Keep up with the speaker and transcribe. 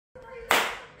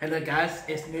Hello guys,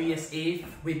 it's New Year's Eve.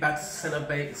 We're about to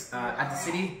celebrate at the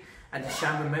city, at the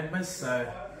Shine Remembers.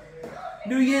 So,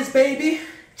 New Year's baby,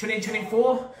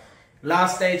 2024,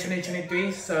 last day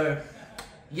 2023. So,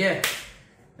 yeah,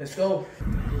 let's go.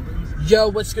 Yo,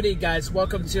 what's good guys?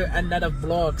 Welcome to another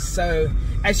vlog. So,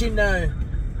 as you know,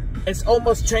 it's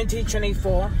almost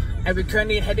 2024 and we're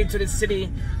currently heading to the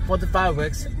city for the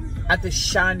fireworks at the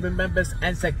Shine Remembers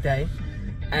Anzac Day.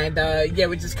 And yeah,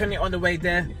 we're just currently on the way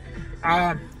there.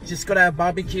 Just got our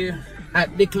barbecue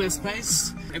at Nicholas'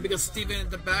 place, and we got Steven in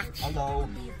the back. Hello.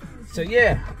 So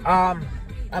yeah, I'm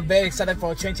very excited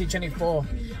for 2024.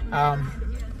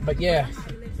 But yeah,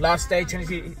 last day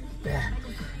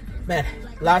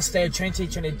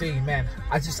 2023, man.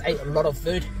 I just ate a lot of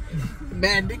food.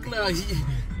 Man, Nicholas,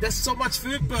 there's so much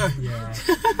food, bro. Yeah.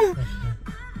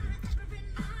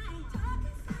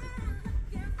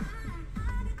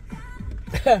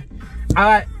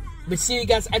 Alright, we'll see you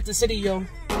guys at the city, yo.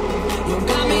 You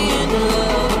got me in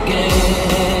love again.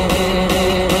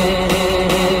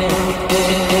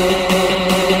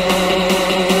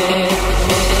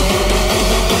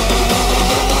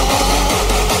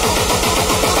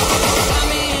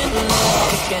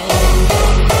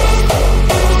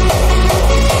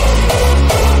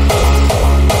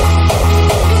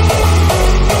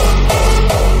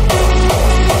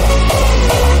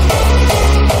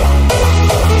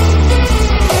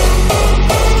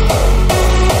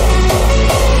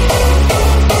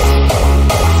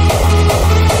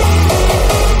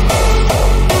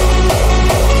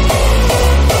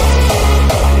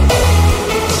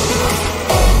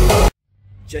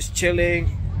 Just chilling,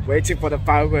 waiting for the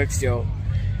fireworks, yo.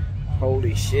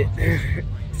 Holy shit.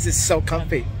 This is so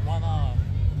comfy.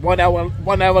 1 hour.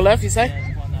 1 hour left, you say?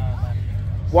 Yes,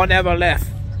 1 hour left.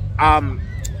 1 hour left.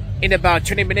 In about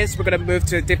 20 minutes, we're gonna move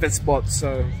to a different spot.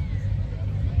 So,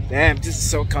 damn, this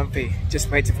is so comfy. Just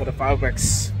waiting for the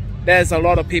fireworks. There's a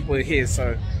lot of people here,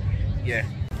 so yeah.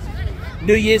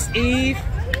 New Year's Eve,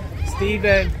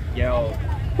 Steven. Yo.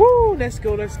 Woo, let's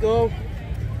go, let's go.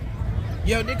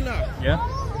 Yo, Nicola. Yeah?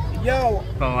 Yo.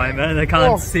 Oh, man, I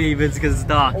can't see because it's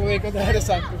dark. Oh, wait, got the header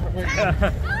sign.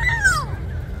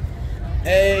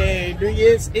 Hey, New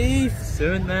Year's Eve.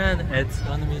 Soon, man. It's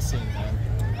gonna be soon, man.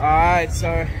 Alright,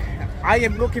 so I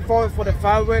am looking forward for the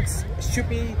fireworks. It should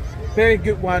be a very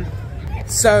good one.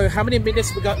 So, how many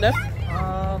minutes we got left?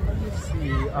 Let me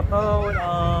see.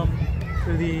 About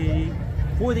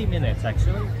 40 minutes,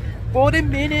 actually. 40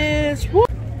 minutes. Woo!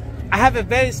 I have a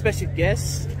very special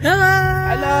guest. Hello!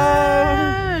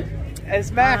 Hello!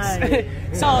 It's Max.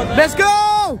 So, let's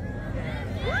go!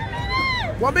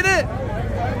 1 minute!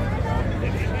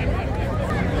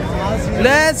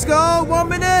 Let's go! 1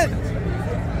 minute!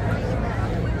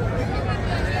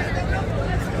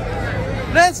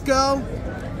 Let's go!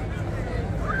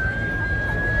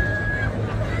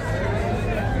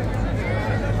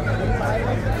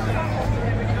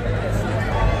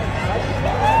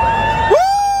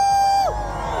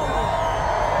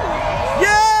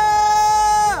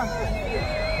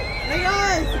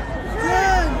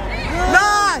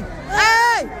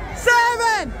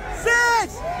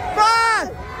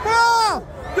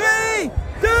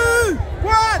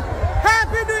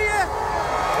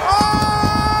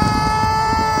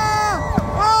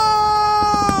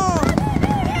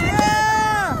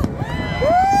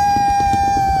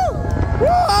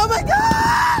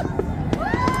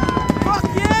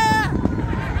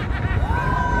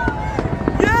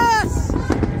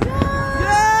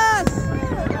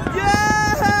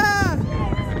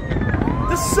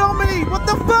 What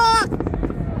the fuck?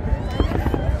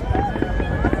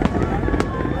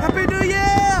 Happy New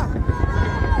Year!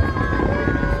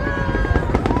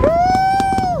 Woo!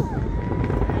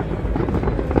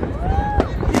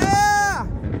 Yeah!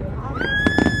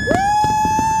 Woo!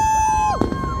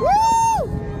 Woo!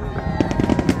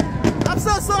 I'm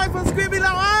so sorry for screaming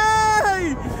loud.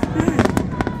 Hey!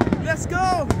 Let's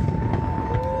go!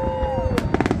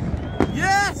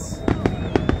 Yes!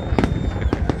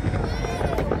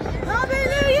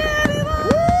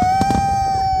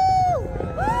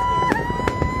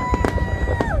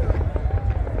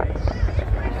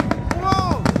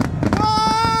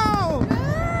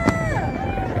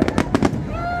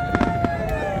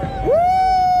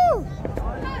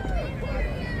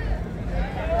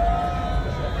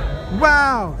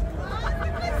 Wow!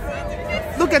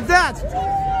 Look at that!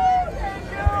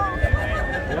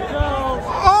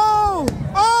 Oh!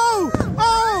 Oh!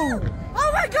 Oh!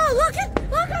 Oh my God! Look at it!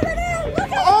 Look at it!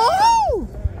 Oh!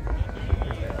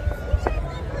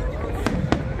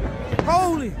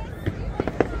 Holy!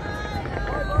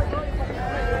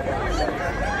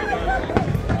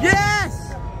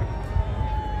 Yes!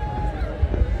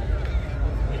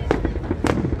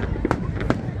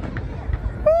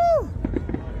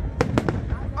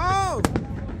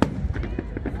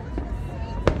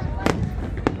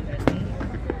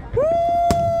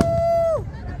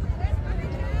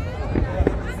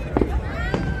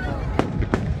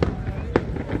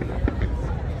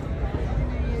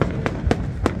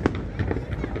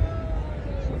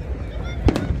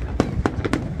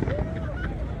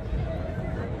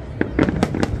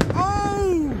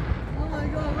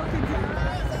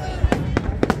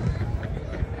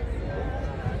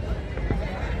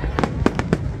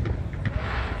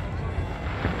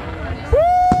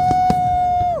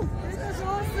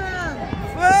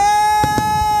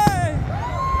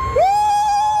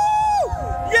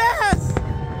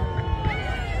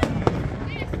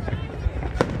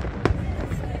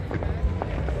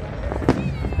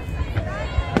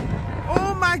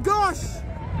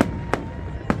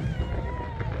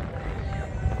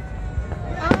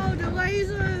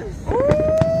 Jesus!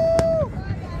 Ooh!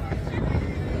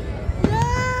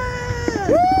 Yeah!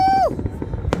 Woo!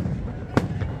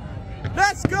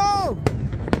 Let's go!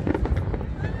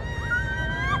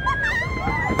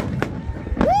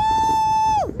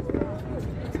 Woo!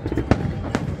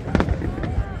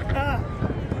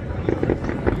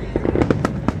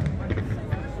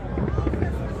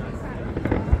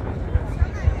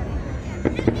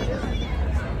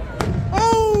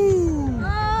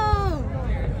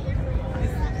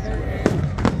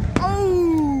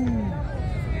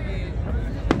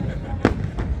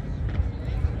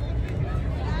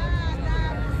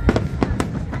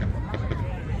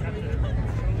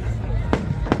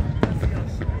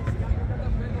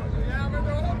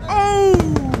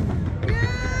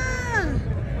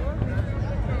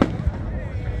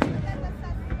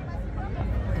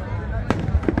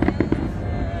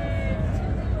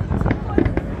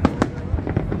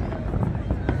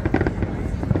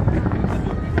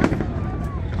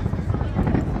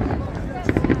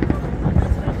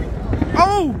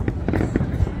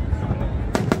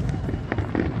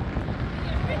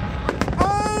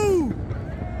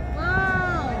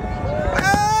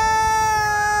 Hey!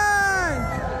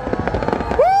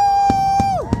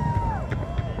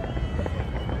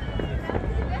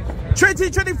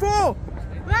 2024!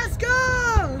 Let's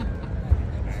go!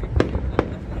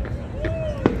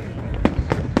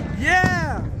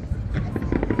 Yeah!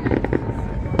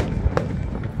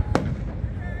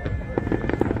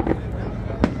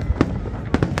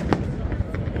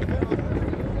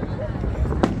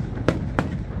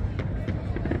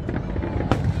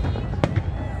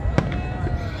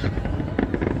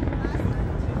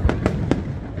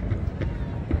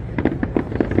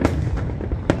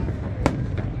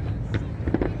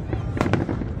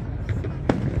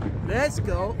 Let's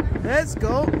go. Let's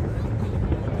go.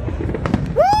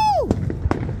 Woo!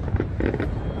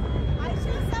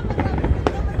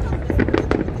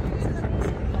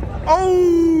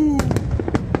 Oh!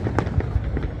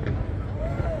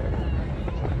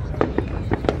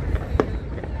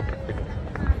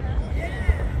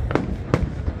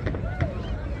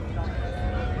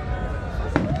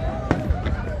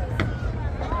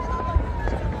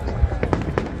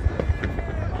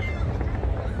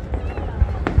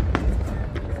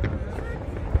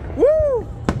 Woo!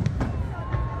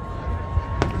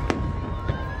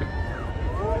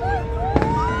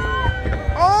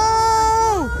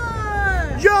 Oh!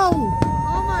 Yo!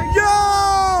 Oh my Yo!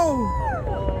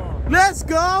 Let's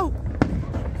go! God!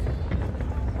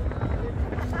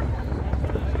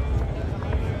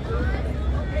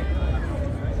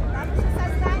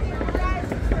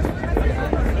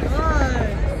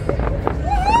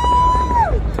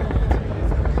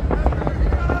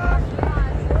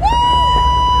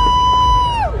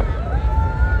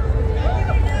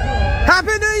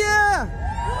 Happy New Year!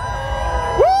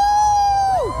 Woo!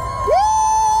 Woo!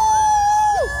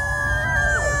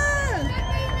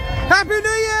 Happy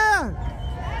New Year!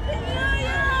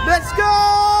 Let's go!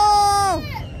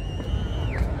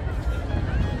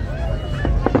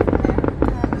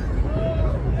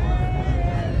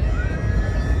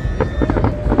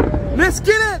 Let's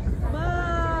get it!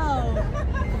 Wow!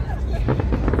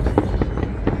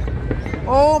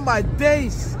 Oh my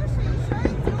days!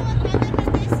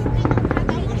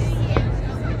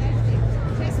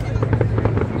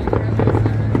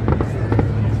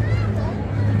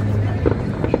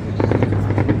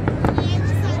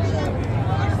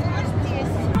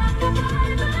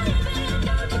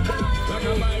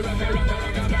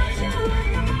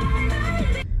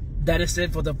 That is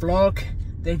it for the vlog.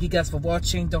 Thank you guys for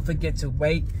watching. Don't forget to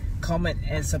rate, comment,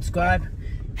 and subscribe.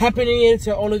 Happy New Year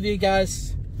to all of you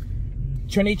guys.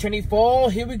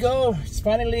 2024, here we go. It's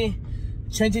finally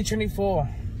 2024.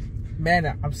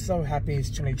 Man, I'm so happy it's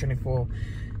 2024.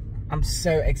 I'm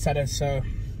so excited. So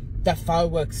that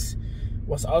fireworks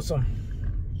was awesome.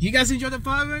 You guys enjoy the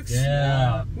fireworks?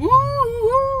 Yeah. Woo,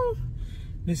 woo.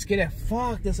 Let's get it.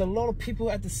 Fuck, there's a lot of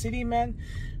people at the city, man.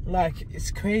 Like,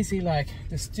 it's crazy. Like,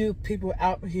 there's still people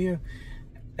out here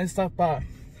and stuff. But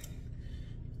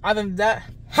other than that,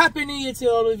 Happy New Year to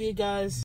all of you guys.